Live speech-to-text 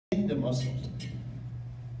the muscles.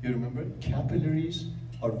 You remember, capillaries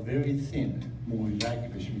are very thin.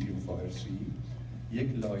 مویرگ بهش میگیم فارسی. یک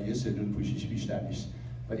لایه سلول پوشش بیشتر نیست.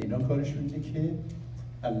 و اینا کارشون اینه که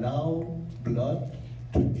allow blood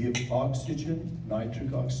to give oxygen,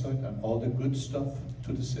 nitric oxide, and all the good stuff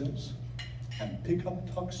to the cells, and pick up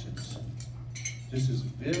toxins. This is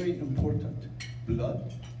very important.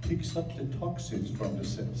 Blood picks up the toxins from the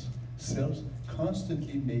cells. Cells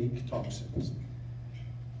constantly make toxins.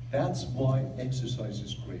 That's why exercise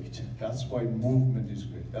is great. That's why movement is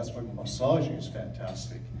great. That's why massage is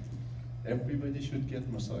fantastic. Everybody should get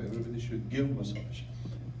massage. Everybody should give massage.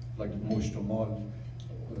 Like Moshtomal,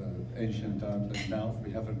 ancient times, like now we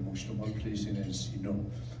have a Moshtomal place in Encino.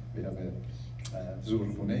 We have a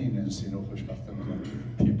Zurfune in Encino.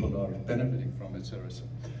 People are benefiting from it, etc.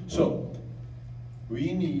 So,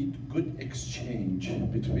 we need good exchange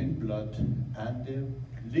between blood and the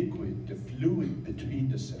liquid, the fluid between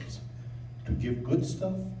the cells to give good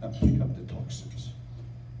stuff and pick up the toxins.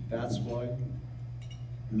 That's why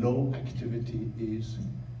low activity is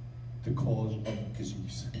the cause of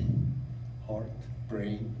disease. Heart,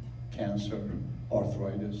 brain, cancer,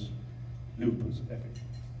 arthritis, lupus, everything.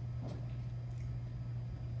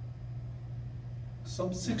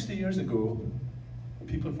 Some 60 years ago,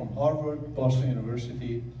 people from Harvard, Boston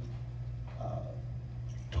University,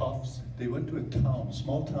 Tufts, they went to a town,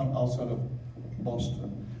 small town outside of Boston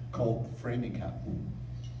called Framingham.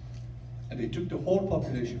 And they took the whole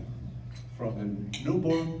population from the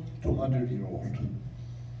newborn to 100-year-old.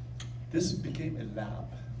 This became a lab.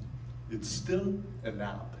 It's still a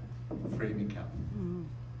lab, Framingham.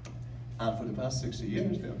 And for the past 60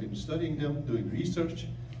 years, they have been studying them, doing research,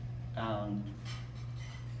 and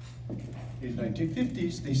in the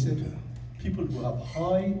 1950s, they said people who have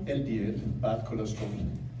high LDL, bad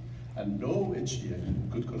cholesterol, and low HDL,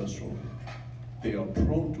 good cholesterol, they are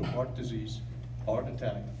prone to heart disease, heart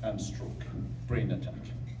attack, and stroke, brain attack.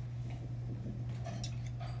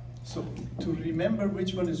 So to remember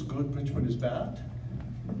which one is good, which one is bad,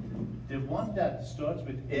 the one that starts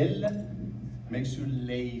with L makes you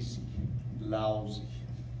lazy, lousy.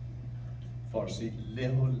 Farsi,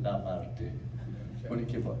 leho lavarde.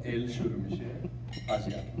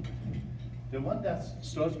 The one that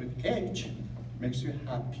starts with H makes you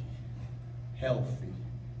happy, healthy,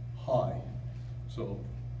 high. So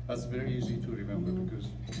that's very easy to remember because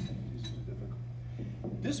this is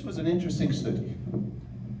difficult. This was an interesting study.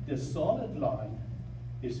 The solid line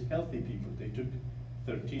is healthy people. They took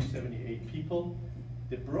 1378 people.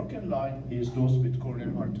 The broken line is those with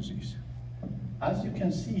coronary heart disease. As you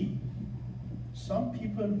can see, some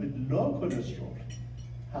people with low cholesterol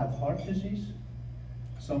had heart disease.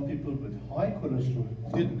 Some people with high cholesterol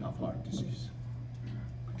didn't have heart disease.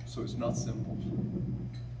 So it's not simple.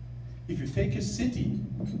 If you take a city,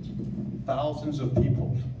 thousands of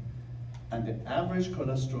people, and the average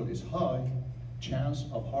cholesterol is high, chance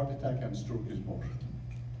of heart attack and stroke is more.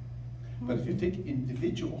 But if you take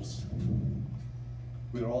individuals,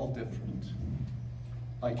 we're all different.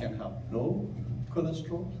 I can have low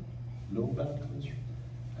cholesterol, low bad cholesterol,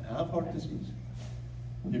 and have heart disease.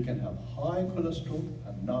 You can have high cholesterol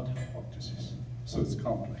and not have heart disease. So it's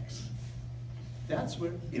complex. That's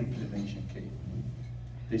where inflammation came.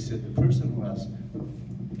 They said the person who has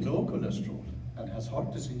low cholesterol and has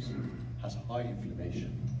heart disease has high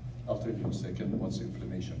inflammation. I'll tell you in a second what's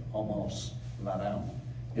inflammation. Hamas, varam,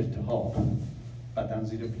 iltihab, badan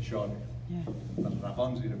zir fishare,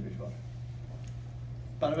 ravan zir fishare.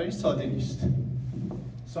 بنابراین ساده نیست.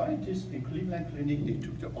 Scientists in Cleveland Clinic, they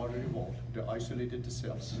took the artery wall, they isolated the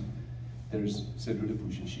cells. There's cellular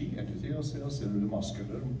pushishi, endothelial cell, cellular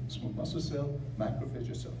muscular, smooth muscle cell,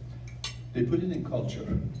 macrophage cell. They put it in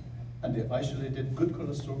culture, and they isolated good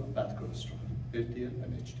cholesterol and bad cholesterol, LDL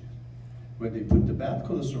and HDL. When they put the bad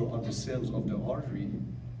cholesterol on the cells of the artery,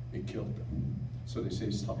 it killed them. So they say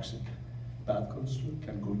it's toxic. Bad cholesterol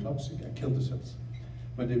can go toxic and kill the cells.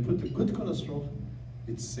 When they put the good cholesterol,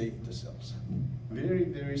 it saved the cells. Very,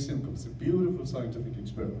 very simple. It's a beautiful scientific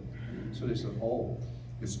experiment. So they said, oh,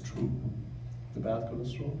 it's true. The bad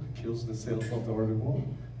cholesterol kills the cells of the artery wall.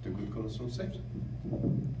 The good cholesterol saves it.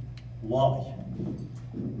 Why?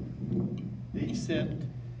 They said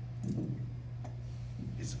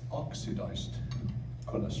it's oxidized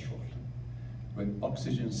cholesterol. When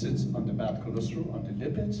oxygen sits on the bad cholesterol, on the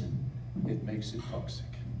lipids, it makes it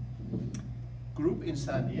toxic. Group in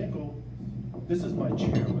San Diego, this is my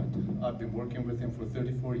chairman. I've been working with him for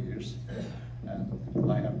 34 years,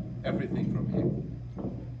 and I have everything from him.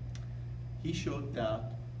 He showed that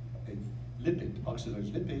a lipid,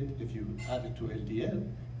 oxidized lipid, if you add it to LDL,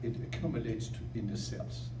 it accumulates in the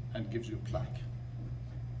cells and gives you plaque.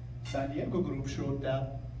 San Diego group showed that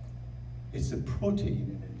it's a protein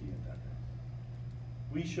in LDL.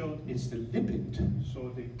 We showed it's the lipid, so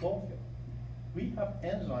they both. We have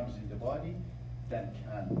enzymes in the body that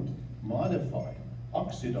can modify,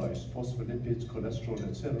 oxidize phospholipids, cholesterol,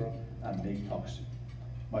 etc., and make toxic.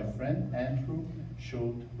 My friend Andrew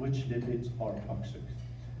showed which lipids are toxic.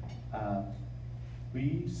 We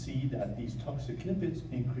see that these toxic lipids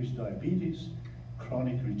increase diabetes,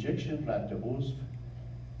 chronic rejection, رد عضو,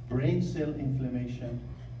 brain cell inflammation,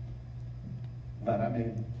 ورم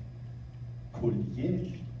کلیه،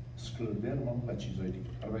 سکلودرما و چیزهای دیگه.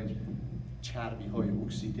 برای چربی های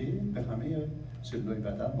اکسیده به همه سلولای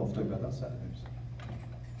بدن، بافتای بدن سر می‌زنه.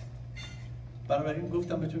 بنابراین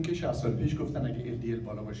گفتم بهتون که 60 سال پیش گفتن اگه LDL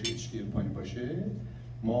بالا باشه، HDL پایین باشه،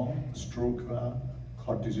 ما استروک و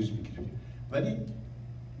هارت دیزیز میگیریم. ولی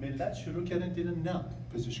ملت شروع کردن دیدن نه،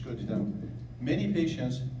 پزشکا دیدن many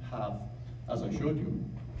patients have, as I showed you,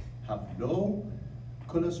 have low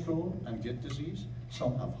cholesterol and get disease.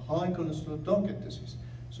 Some have high cholesterol, don't get disease.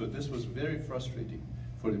 So this was very frustrating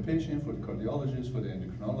for the patient, for the cardiologist, for the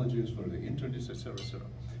endocrinologist, for the internist, etc., etc.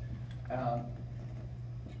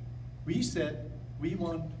 We said we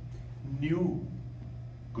want new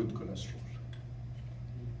good cholesterol.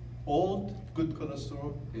 Old good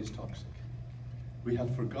cholesterol is toxic. We had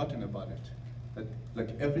forgotten about it. That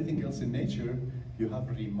like everything else in nature, you have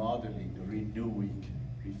remodeling, renewing,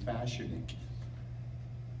 refashioning.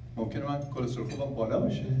 ممکنه من کلسترول خوبم بالا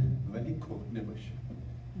باشه ولی کهنه باشه.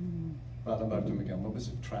 بعدا براتون میگم ما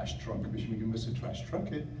مثل ترش تراک بهش میگیم، مثل ترش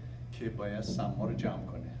تراکه که باید سم‌ها رو جمع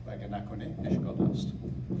کنه و اگه نکنه اشکال هست.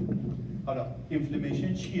 حالا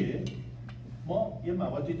اینفلامیشن چیه؟ ما یه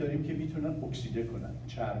موادی داریم که میتونن اکسیده کنن،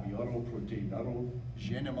 چربی ها رو، پروتئین ها رو،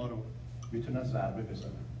 ژن ما رو میتونن ضربه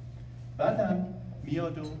بزنن. بعدم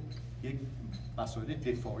میاد و یک مسائل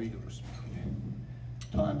دفاعی درست میکنه.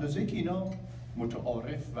 تا اندازه که اینا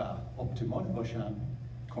متعارف و اپتیمال باشن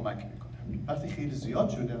کمک میکنن. وقتی خیلی زیاد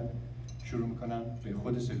شدن شروع میکنن به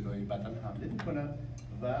خود سلولای بدن حمله میکنن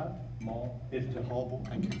و ما التهاب و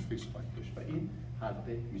اکیوت فیس خواهیم داشت و این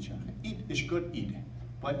حلقه میچرخه. این اشکال اینه،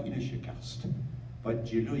 باید اینو شکست، باید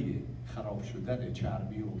جلوی خراب شدن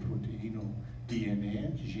چربی و پروتئین و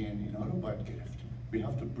DNA، ژن اینا رو باید گرفت. We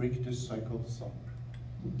have to break this cycle somewhere.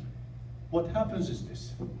 What happens is this.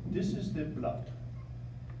 This is the blood.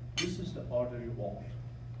 This is the artery wall.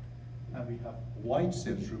 And we have white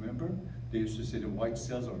cells, remember? They used to say the white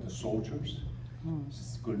cells are the soldiers.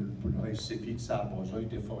 گلبولهای سفید سربازهای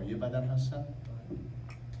دفاعی بدن هستن.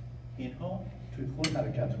 اینها توی خون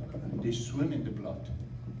حرکت میکنن. They swim in the blood.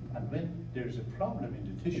 And when there's a problem in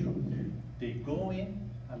the tissue, they go in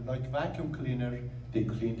and like vacuum cleaner, they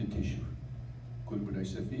clean the tissue. گلبولهای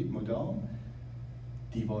سفید مدام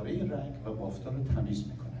دیواره رگ و بافتا رو تمیز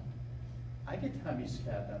میکنن. اگه تمیز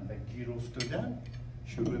کردن و گیر افتادن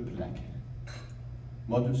شروع پلکه.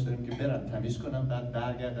 ما دوست داریم که برن تمیز کنن بعد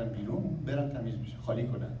برگردن بیرون، برن تمیز بشه، خالی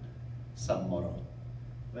کنن سما را.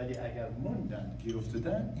 ولی اگر موندن گیر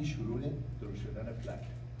افتادن این شروع درست شدن پلک.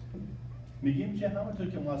 میگیم که همونطور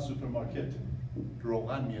که ما از سوپرمارکت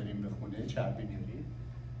روغن میاریم به خونه، چربی میاریم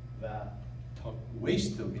و تا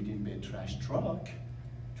ویست رو میدیم به ترش تراک،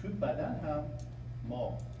 توی بدن هم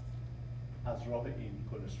ما از راه این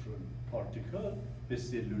کلسترول پارتیکل به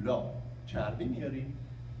سلولا چربی میاریم،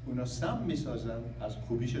 اونا سم میسازن، از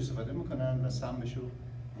خوبیش استفاده میکنن و سمشو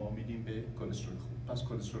ما میدیم به کلسترول خوب. پس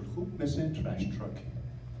کلسترول خوب مثل ترش تراکه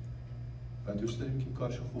و دوست داریم که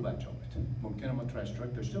کارش خوب انجام بده. ممکنه ما ترش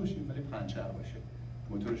تراک داشته باشیم ولی پنچر باشه،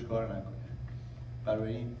 موتورش کار نکنه.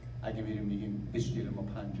 برای این اگه بریم میگیم HDL ما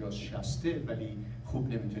 50-60 ولی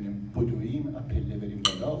خوب نمیتونیم بدویم، پله بریم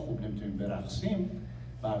بالا، خوب نمیتونیم برقصیم،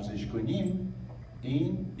 ورزش کنیم،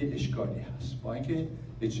 این یه اشکالی هست. با اینکه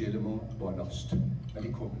HDL ما بالاست ولی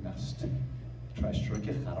کهنه است، ترش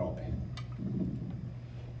تراک خرابه.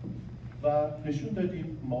 و نشون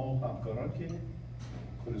دادیم ما همکاران که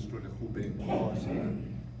کلسترول خوبه بازه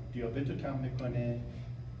دیابت رو کم میکنه،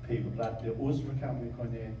 رد عضو رو کم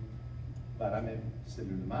میکنه، ورم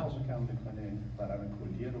سلول مغز رو کم میکنه، ورم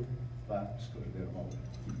کلیه رو و اسکلودرما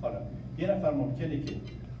رو. حالا یه نفر ممکنه که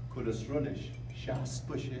کلسترولش 60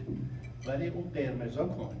 باشه ولی اون قرمزا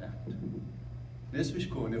کهنه، نصفش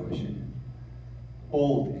کهنه باشه.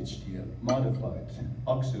 Old HDL, modified,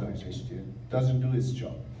 oxidized HDL doesn't do its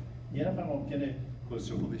job. یه نفر ممکنه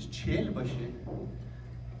کلسترول خوبش 40 باشه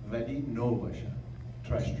ولی نو باشه،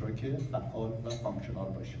 ترش تراک فعال و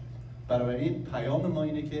فانکشنال باشه. بنابراین پیام ما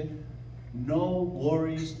اینه که no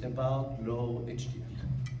worries about low HDL.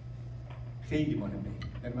 خیلی مهمه.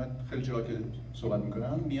 یعنی من خیلی جاها که صحبت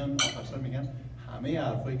میکنم میان آخر میگن همه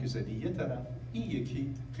حرفایی که زدی یه طرف، این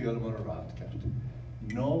یکی خیال ما رو راحت کرد.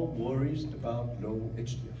 No worries about low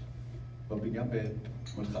HDL. و بگم به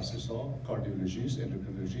متخصصا کاردیولوژیست،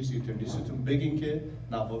 اندوکرینولوژیست، اینترنیستتون بگین که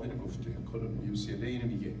نواب اینو گفته، UCLA اینو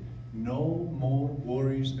میگه. No more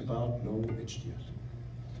worries about low HDL.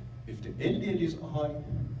 If the LDL is high,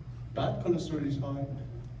 bad cholesterol is high,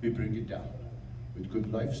 we bring it down with good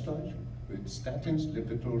lifestyle, with statins,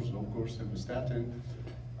 Lipitor, Zocor, simvastatin.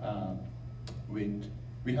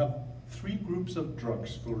 We have 3 groups of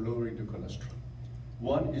drugs for lowering the cholesterol.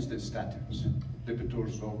 One is the statins, Lipitor,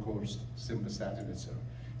 Zocor, simvastatin, etc.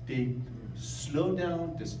 They slow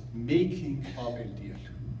down this making of LDL.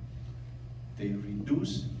 They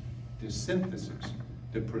reduce the synthesis,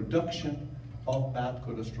 the production of bad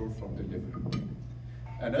cholesterol from the liver.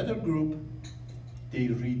 Another group, they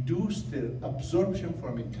reduce the absorption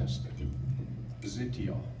from intestine,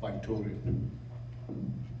 Zetia, Victorian.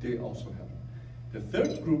 They also have. The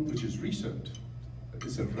third group, which is recent,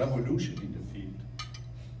 is a revolution in the field.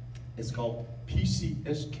 It's called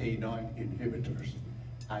PCSK9 inhibitors,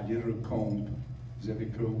 alirocumb,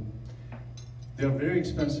 Zevicum. They're very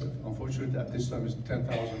expensive. Unfortunately, at this time, it's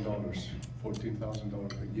 $10,000,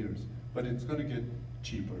 $14,000 a year. But it's going to get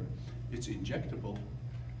cheaper. It's injectable.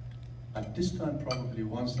 At this time, probably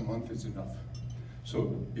once a month is enough. So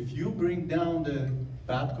if you bring down the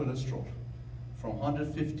bad cholesterol from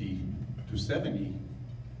 150 to 70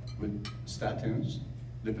 with statins,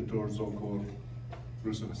 Lipitor, Zocor,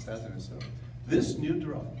 rosuvastatin, etc., this new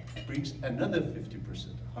drug brings another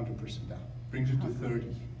 50%, 100% down, brings it to 30.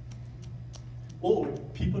 Or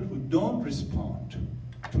people who don't respond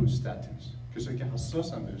to statins, کسایی که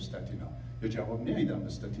حساسن به استاتین ها یا جواب نمیدن به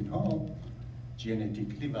استاتین ها،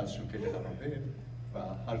 ژنتیکلی وضعشون خیلی خرابه و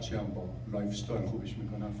هرچی هم با لایف استایل خوبش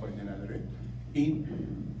میکنن فایده نداره، این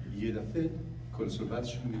یه دفعه کلسترول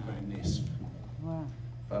بدشون میکنه نصف.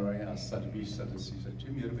 برای از 120 130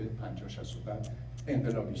 میره به 50 60 بعد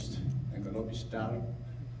انقلابیست در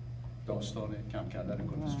داستان کم کردن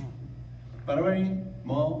کلسترول. بنابراین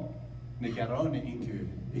ما نگران این که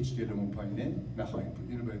HDLمون پایینه نخواهیم بود.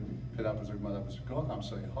 اینو به پدر بزرگ، مادر بزرگ‌ها،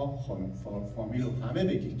 همسایه ها، خانم، فامیل و همه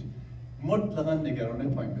بگید. مطلقاً نگران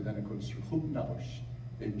پایین بدن کلسترول خوب نباشید.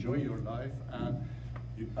 Enjoy your life and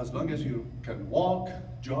as long as you can walk,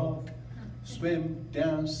 jog, swim,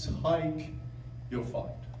 dance, hike, you're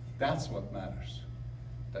fine. That's what matters.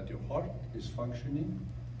 That your heart is functioning,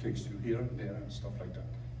 takes you here and there and stuff like that.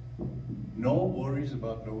 No worries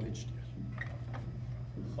about low HDL.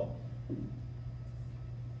 خب.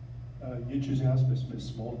 یه چیزی هست به اسم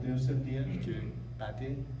small dose LDL که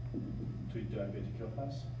بده توی دیابتیک ها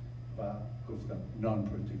هست و گفتم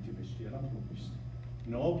non-protective HDL هم خوب نیست.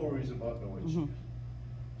 No worries about low HDL.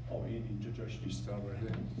 این اینجا جاش نیست در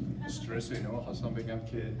مورد استرس و اینا خواستم بگم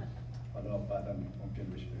که حالا بعدم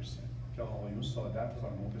ممکن بهش برسیم که آقایون سعادت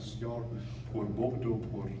خانم بسیار پربعد و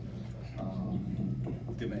پر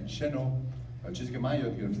دیمنشن و چیزی که من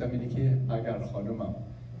یاد گرفتم اینه که اگر خانمم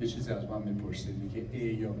یه چیزی از من میپرسه میگه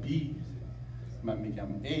A یا B، من میگم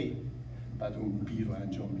A، بعد اون B رو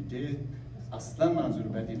انجام میده، اصلا منظور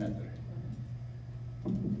بدی نداره،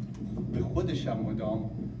 به خودش هم مدام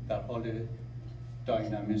در حال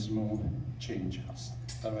داینامیزم و چینج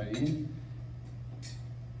هست. برای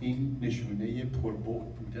این نشونه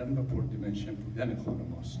پربعد بودن و پردیمنشن بودن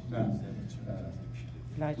خانم هست،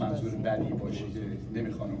 نه منظور بدی باشه که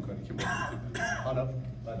نمیخوان اون کاری که باید. حالا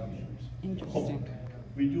بعدم خب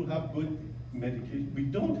we do have good medication. We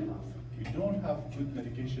don't have good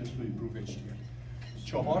medications to improve HDL.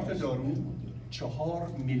 4 دارو 4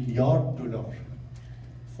 میلیارد دلار.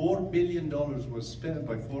 $4 billion was spent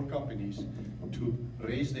by 4 companies to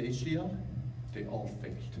raise the HDL. They all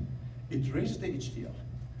failed. It raised the HDL,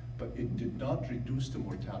 but it did not reduce the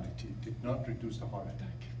mortality. It did not reduce the heart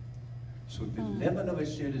attack. So the level of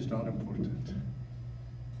HDL is not important.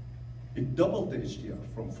 It doubled the HDL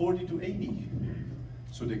from 40 to 80.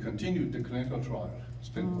 So they continued the clinical trial,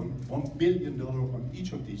 spent $1 billion on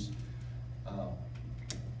each of these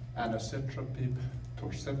anacetrapib,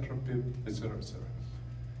 torcetrapib, etc., etc.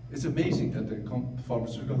 It's amazing that the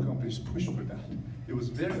pharmaceutical companies push for that. It was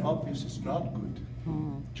very obvious it's not good.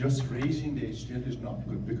 Just raising the HDL is not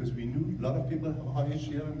good because we knew a lot of people have high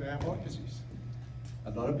HDL and they have heart disease.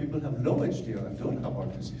 A lot of people have low HDL and don't have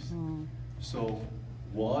heart disease. So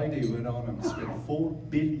why they went on and spent $4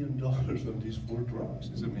 billion on these 4 drugs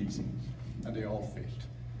is amazing. And they all failed.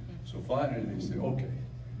 So finally they say, okay,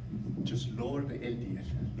 just lower the LDL,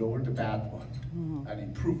 lower the bad one, and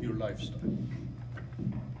improve your lifestyle.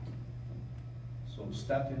 So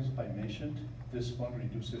statins I mentioned, this one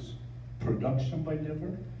reduces production by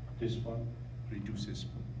liver, this one reduces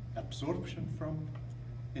absorption from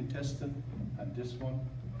intestine, and this one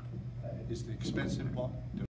is the expensive one.